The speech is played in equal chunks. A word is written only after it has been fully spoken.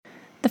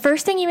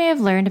first thing you may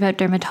have learned about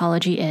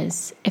dermatology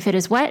is, if it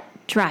is wet,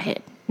 dry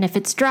it, and if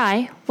it's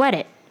dry, wet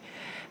it.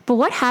 But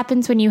what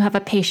happens when you have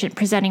a patient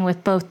presenting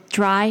with both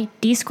dry,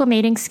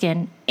 desquamating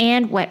skin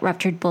and wet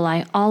ruptured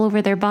bullae all over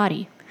their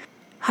body?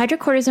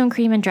 Hydrocortisone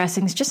cream and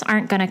dressings just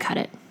aren't going to cut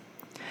it.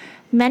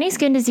 Many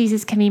skin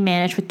diseases can be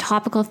managed with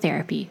topical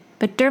therapy,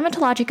 but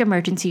dermatologic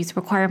emergencies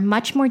require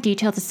much more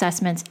detailed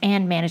assessments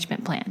and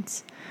management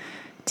plans.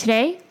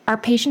 Today, our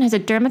patient has a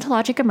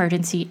dermatologic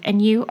emergency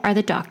and you are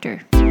the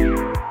doctor.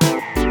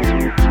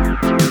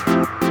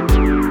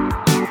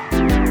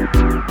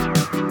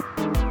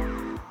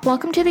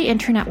 Welcome to The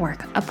Internet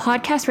Work, a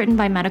podcast written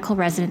by medical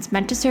residents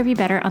meant to serve you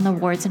better on the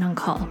wards and on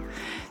call.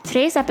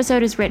 Today's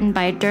episode is written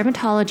by a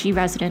dermatology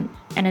resident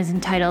and is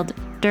entitled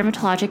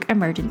Dermatologic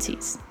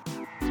Emergencies.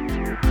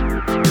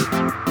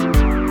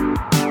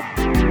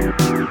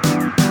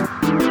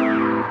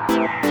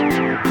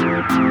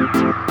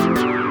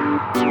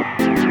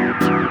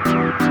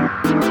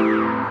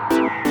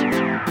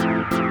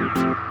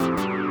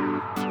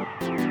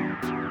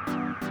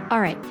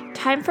 All right,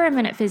 time for a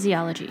minute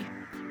physiology.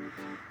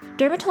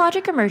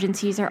 Dermatologic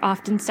emergencies are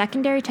often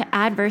secondary to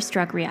adverse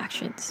drug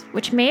reactions,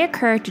 which may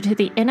occur due to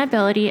the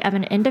inability of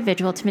an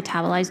individual to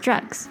metabolize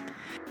drugs.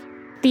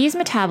 These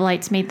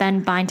metabolites may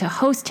then bind to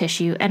host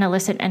tissue and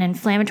elicit an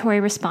inflammatory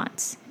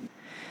response.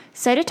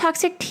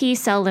 Cytotoxic T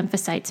cell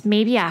lymphocytes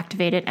may be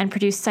activated and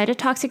produce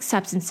cytotoxic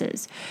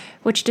substances,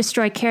 which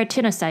destroy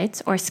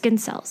keratinocytes or skin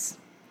cells.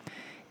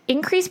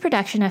 Increased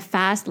production of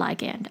Fas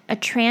ligand, a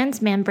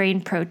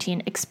transmembrane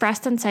protein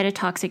expressed on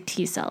cytotoxic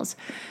T cells,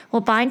 will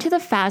bind to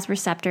the Fas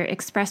receptor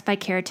expressed by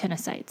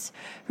keratinocytes,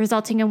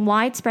 resulting in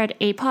widespread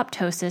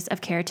apoptosis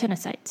of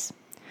keratinocytes.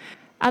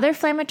 Other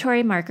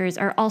inflammatory markers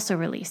are also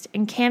released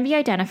and can be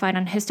identified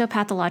on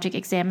histopathologic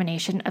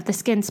examination of the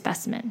skin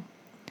specimen.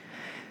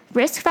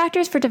 Risk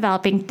factors for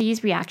developing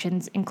these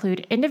reactions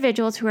include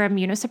individuals who are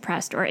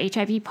immunosuppressed or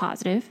HIV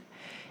positive,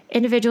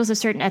 individuals of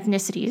certain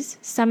ethnicities,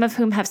 some of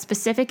whom have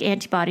specific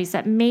antibodies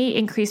that may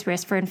increase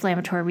risk for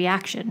inflammatory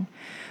reaction,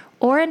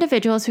 or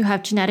individuals who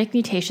have genetic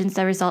mutations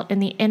that result in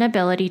the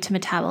inability to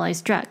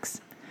metabolize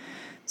drugs.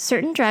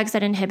 Certain drugs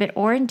that inhibit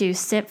or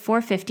induce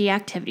CYP450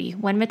 activity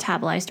when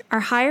metabolized are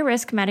higher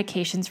risk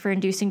medications for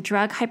inducing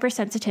drug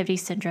hypersensitivity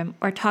syndrome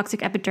or toxic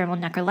epidermal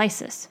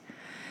necrolysis.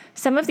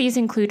 Some of these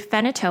include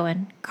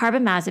phenytoin,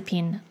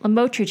 carbamazepine,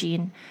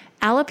 lamotrigine,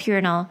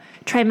 allopurinol,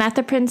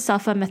 trimethoprim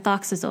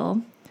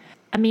sulfamethoxazole,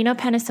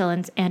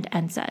 aminopenicillins, and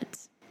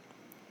NSAIDs.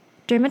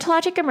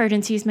 Dermatologic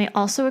emergencies may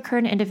also occur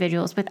in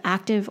individuals with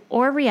active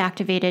or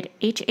reactivated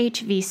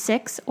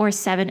HHV6 or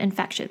 7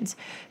 infections,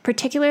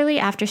 particularly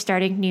after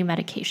starting new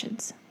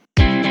medications.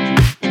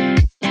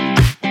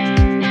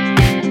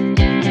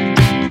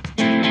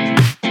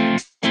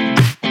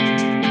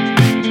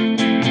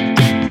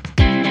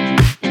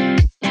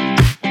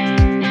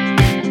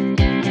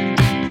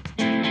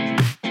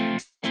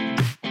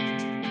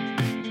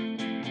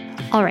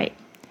 All right.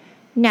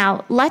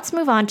 Now, let's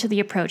move on to the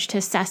approach to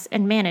assess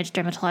and manage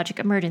dermatologic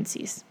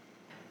emergencies.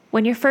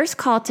 When you're first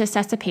called to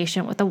assess a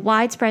patient with a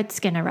widespread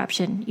skin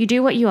eruption, you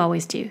do what you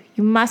always do.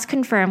 You must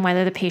confirm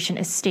whether the patient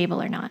is stable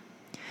or not.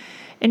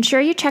 Ensure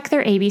you check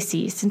their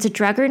ABC, since a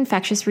drug or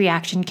infectious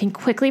reaction can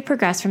quickly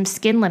progress from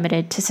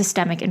skin-limited to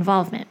systemic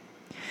involvement.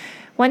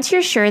 Once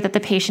you're sure that the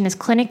patient is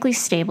clinically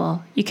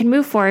stable, you can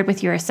move forward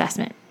with your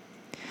assessment.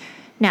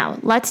 Now,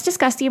 let's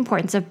discuss the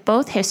importance of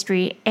both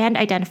history and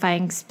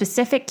identifying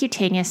specific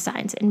cutaneous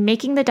signs in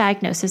making the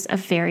diagnosis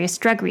of various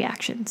drug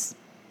reactions.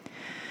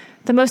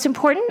 The most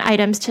important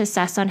items to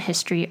assess on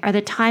history are the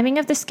timing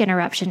of the skin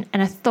eruption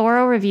and a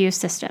thorough review of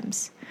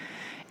systems.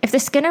 If the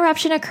skin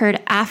eruption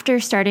occurred after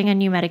starting a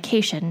new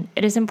medication,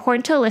 it is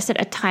important to elicit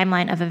a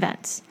timeline of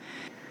events.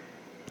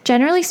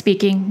 Generally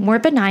speaking, more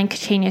benign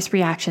cutaneous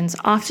reactions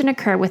often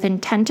occur within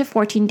 10 to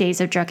 14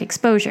 days of drug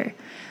exposure,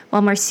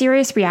 while more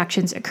serious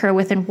reactions occur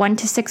within 1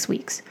 to 6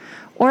 weeks,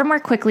 or more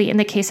quickly in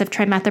the case of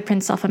trimethoprim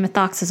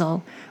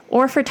sulfamethoxazole,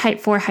 or for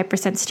type 4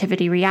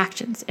 hypersensitivity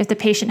reactions if the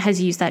patient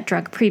has used that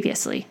drug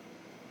previously.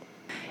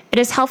 It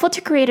is helpful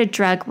to create a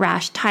drug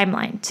rash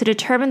timeline to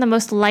determine the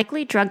most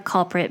likely drug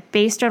culprit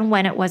based on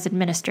when it was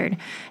administered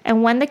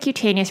and when the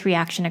cutaneous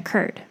reaction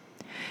occurred.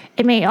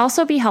 It may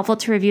also be helpful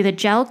to review the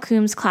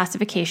Gell-Coombs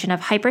classification of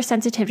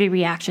hypersensitivity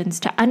reactions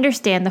to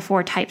understand the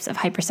 4 types of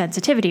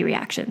hypersensitivity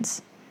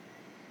reactions.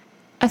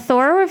 A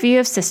thorough review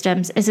of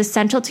systems is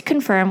essential to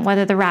confirm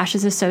whether the rash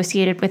is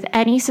associated with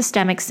any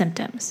systemic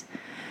symptoms.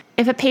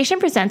 If a patient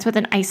presents with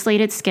an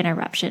isolated skin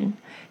eruption,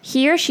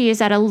 he or she is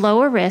at a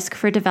lower risk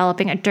for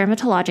developing a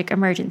dermatologic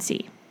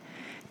emergency.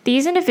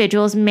 These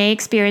individuals may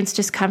experience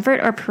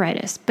discomfort or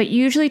pruritus, but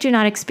usually do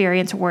not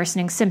experience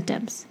worsening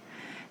symptoms.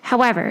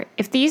 However,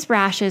 if these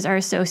rashes are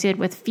associated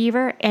with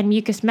fever and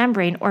mucous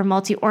membrane or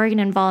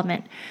multi-organ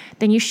involvement,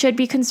 then you should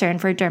be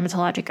concerned for a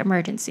dermatologic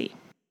emergency.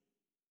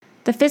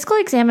 The physical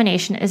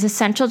examination is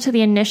essential to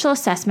the initial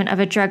assessment of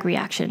a drug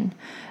reaction.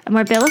 A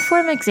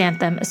morbilliform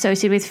exanthem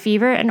associated with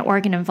fever and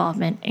organ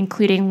involvement,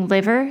 including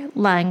liver,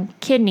 lung,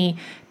 kidney,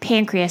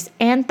 pancreas,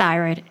 and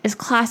thyroid, is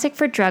classic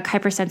for drug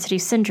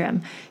hypersensitivity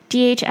syndrome,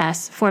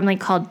 DHS, formerly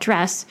called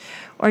DRESS,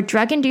 or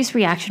drug-induced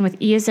reaction with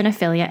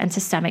eosinophilia and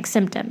systemic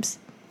symptoms.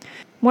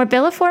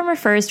 Morbilliform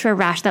refers to a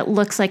rash that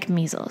looks like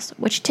measles,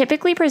 which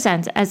typically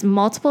presents as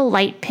multiple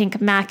light pink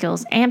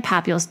macules and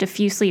papules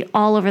diffusely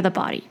all over the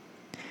body.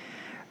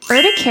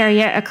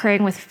 Urticaria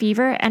occurring with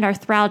fever and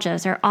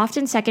arthralgias are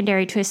often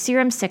secondary to a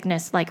serum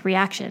sickness-like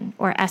reaction,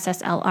 or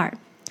SSLR.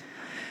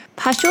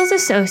 Pustules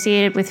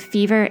associated with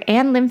fever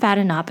and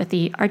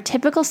lymphadenopathy are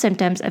typical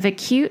symptoms of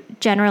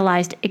acute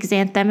generalized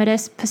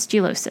exanthematous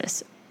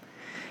pustulosis.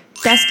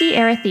 Dusky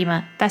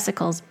erythema,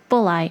 vesicles,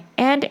 bullae,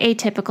 and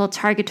atypical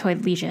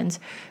targetoid lesions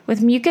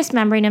with mucous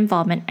membrane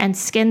involvement and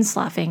skin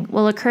sloughing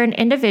will occur in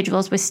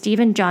individuals with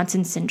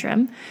Stevens-Johnson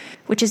syndrome,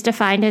 which is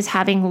defined as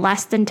having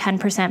less than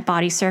 10%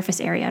 body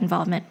surface area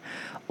involvement,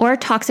 or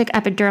toxic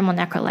epidermal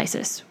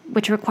necrolysis,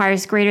 which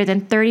requires greater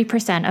than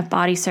 30% of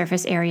body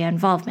surface area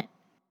involvement.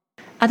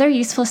 Other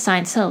useful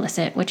signs to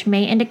elicit, which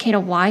may indicate a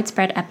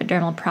widespread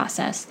epidermal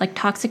process, like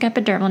toxic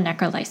epidermal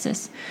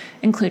necrolysis,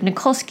 include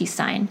Nikolsky's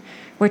sign,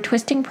 where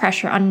twisting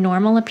pressure on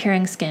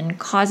normal-appearing skin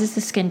causes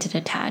the skin to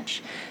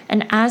detach,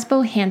 and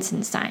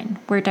Asbo-Hansen sign,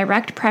 where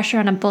direct pressure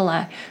on a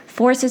bulla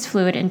forces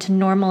fluid into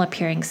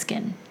normal-appearing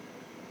skin.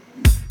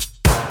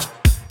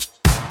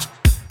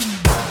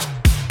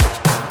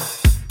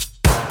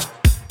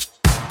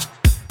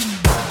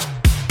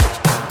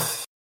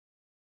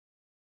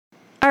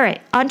 All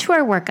right, on to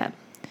our workup.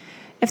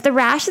 If the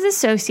rash is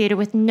associated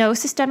with no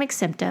systemic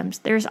symptoms,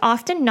 there is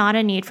often not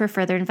a need for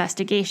further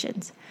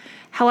investigations.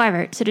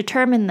 However, to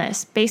determine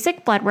this,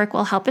 basic blood work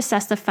will help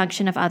assess the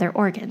function of other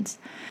organs.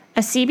 A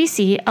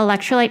CBC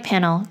electrolyte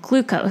panel,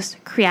 glucose,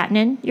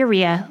 creatinine,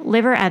 urea,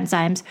 liver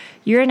enzymes,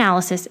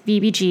 urinalysis,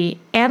 VBG,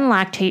 and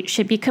lactate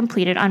should be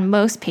completed on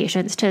most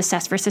patients to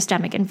assess for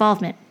systemic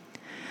involvement.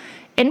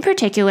 In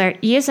particular,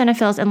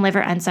 eosinophils and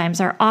liver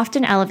enzymes are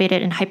often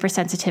elevated in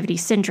hypersensitivity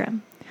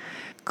syndrome.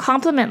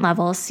 Complement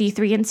levels,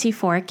 C3 and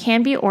C4,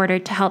 can be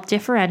ordered to help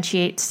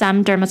differentiate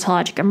some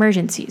dermatologic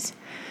emergencies.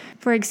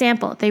 For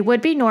example, they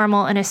would be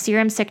normal in a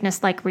serum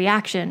sickness-like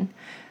reaction,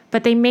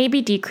 but they may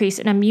be decreased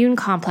in immune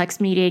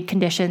complex-mediated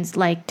conditions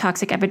like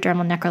toxic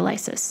epidermal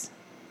necrolysis.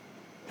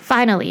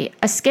 Finally,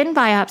 a skin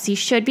biopsy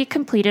should be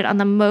completed on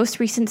the most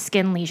recent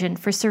skin lesion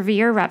for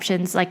severe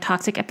eruptions like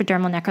toxic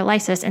epidermal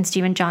necrolysis and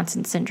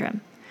Stevens-Johnson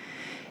syndrome.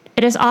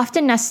 It is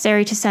often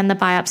necessary to send the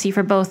biopsy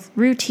for both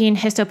routine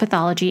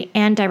histopathology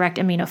and direct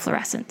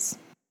immunofluorescence.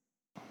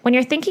 When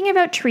you're thinking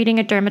about treating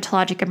a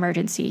dermatologic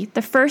emergency,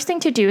 the first thing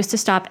to do is to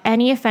stop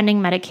any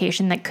offending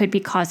medication that could be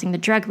causing the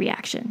drug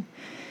reaction.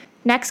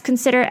 Next,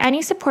 consider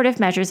any supportive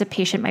measures a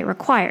patient might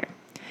require.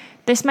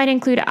 This might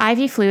include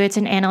IV fluids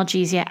and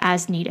analgesia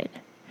as needed.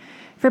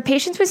 For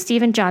patients with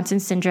Stevens-Johnson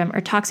syndrome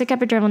or toxic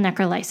epidermal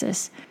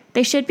necrolysis,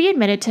 they should be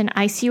admitted to an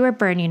ICU or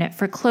burn unit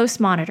for close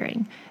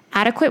monitoring,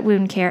 adequate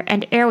wound care,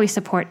 and airway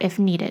support if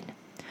needed.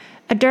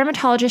 A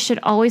dermatologist should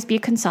always be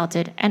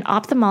consulted, and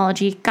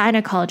ophthalmology,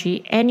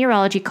 gynecology, and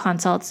urology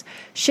consults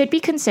should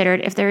be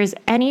considered if there is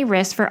any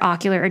risk for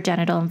ocular or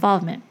genital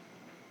involvement.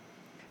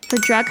 For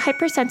drug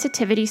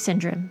hypersensitivity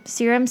syndrome,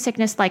 serum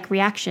sickness-like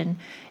reaction,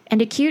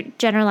 and acute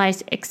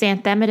generalized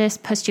exanthematous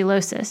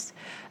pustulosis,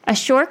 a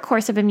short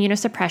course of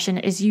immunosuppression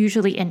is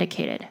usually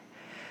indicated.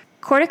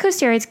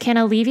 Corticosteroids can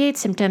alleviate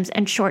symptoms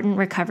and shorten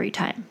recovery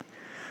time.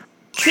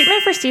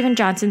 Treatment for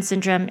Stevens-Johnson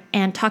syndrome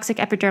and toxic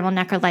epidermal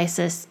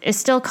necrolysis is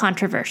still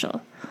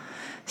controversial.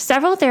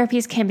 Several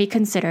therapies can be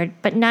considered,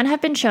 but none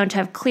have been shown to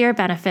have clear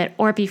benefit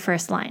or be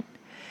first line.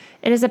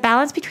 It is a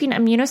balance between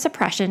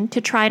immunosuppression to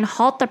try and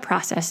halt the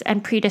process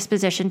and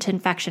predisposition to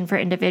infection for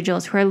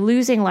individuals who are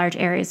losing large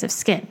areas of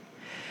skin.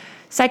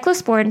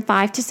 Cyclosporin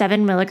 5 to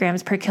 7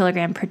 milligrams per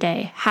kilogram per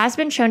day has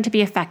been shown to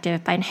be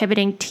effective by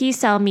inhibiting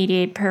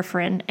T-cell-mediated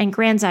perforin and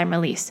granzyme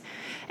release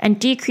and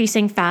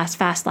decreasing fast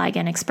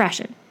ligand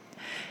expression.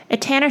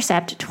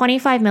 Etanercept,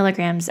 25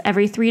 milligrams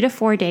every 3 to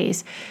 4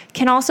 days,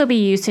 can also be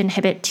used to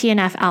inhibit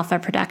TNF-alpha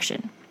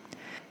production.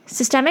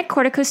 Systemic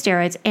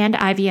corticosteroids and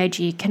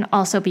IVIG can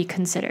also be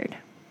considered.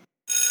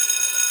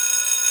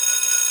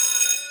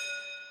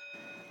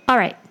 All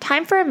right,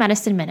 time for a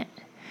medicine minute.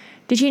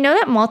 Did you know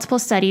that multiple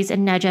studies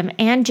in NEJM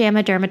and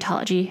JAMA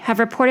Dermatology have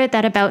reported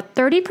that about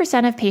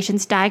 30% of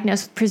patients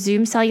diagnosed with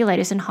presumed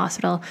cellulitis in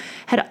hospital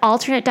had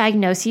alternate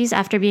diagnoses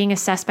after being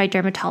assessed by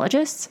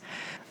dermatologists?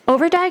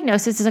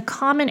 Overdiagnosis is a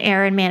common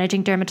error in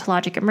managing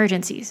dermatologic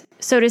emergencies,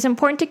 so it is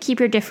important to keep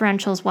your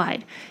differentials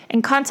wide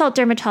and consult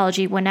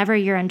dermatology whenever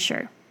you're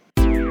unsure.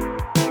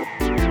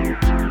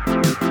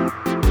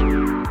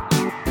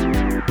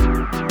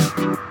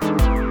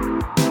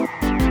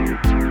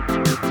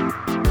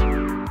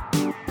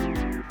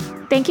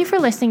 Thank you for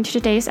listening to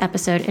today's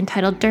episode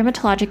entitled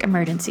Dermatologic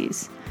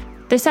Emergencies.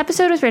 This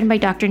episode was written by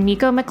Dr.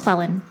 Nico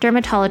McClellan,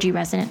 dermatology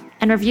resident,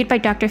 and reviewed by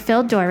Dr.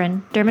 Phil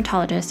Doran,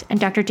 dermatologist,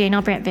 and Dr.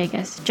 Daniel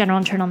Brandt-Vegas, general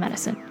internal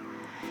medicine.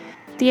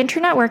 The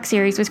Internetwork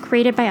series was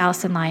created by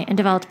Allison Lai and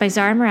developed by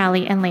Zara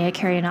Morali and Leah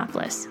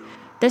Karianopoulos.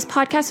 This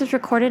podcast was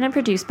recorded and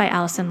produced by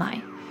Allison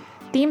Lai.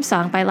 Theme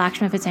song by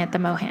Lakshmi Visantha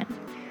Mohan.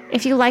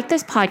 If you like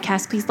this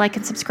podcast, please like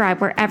and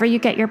subscribe wherever you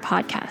get your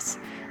podcasts.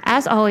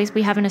 As always,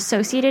 we have an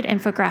associated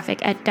infographic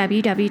at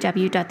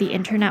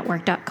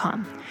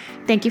www.theinternetwork.com.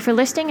 Thank you for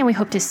listening, and we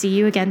hope to see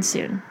you again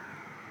soon.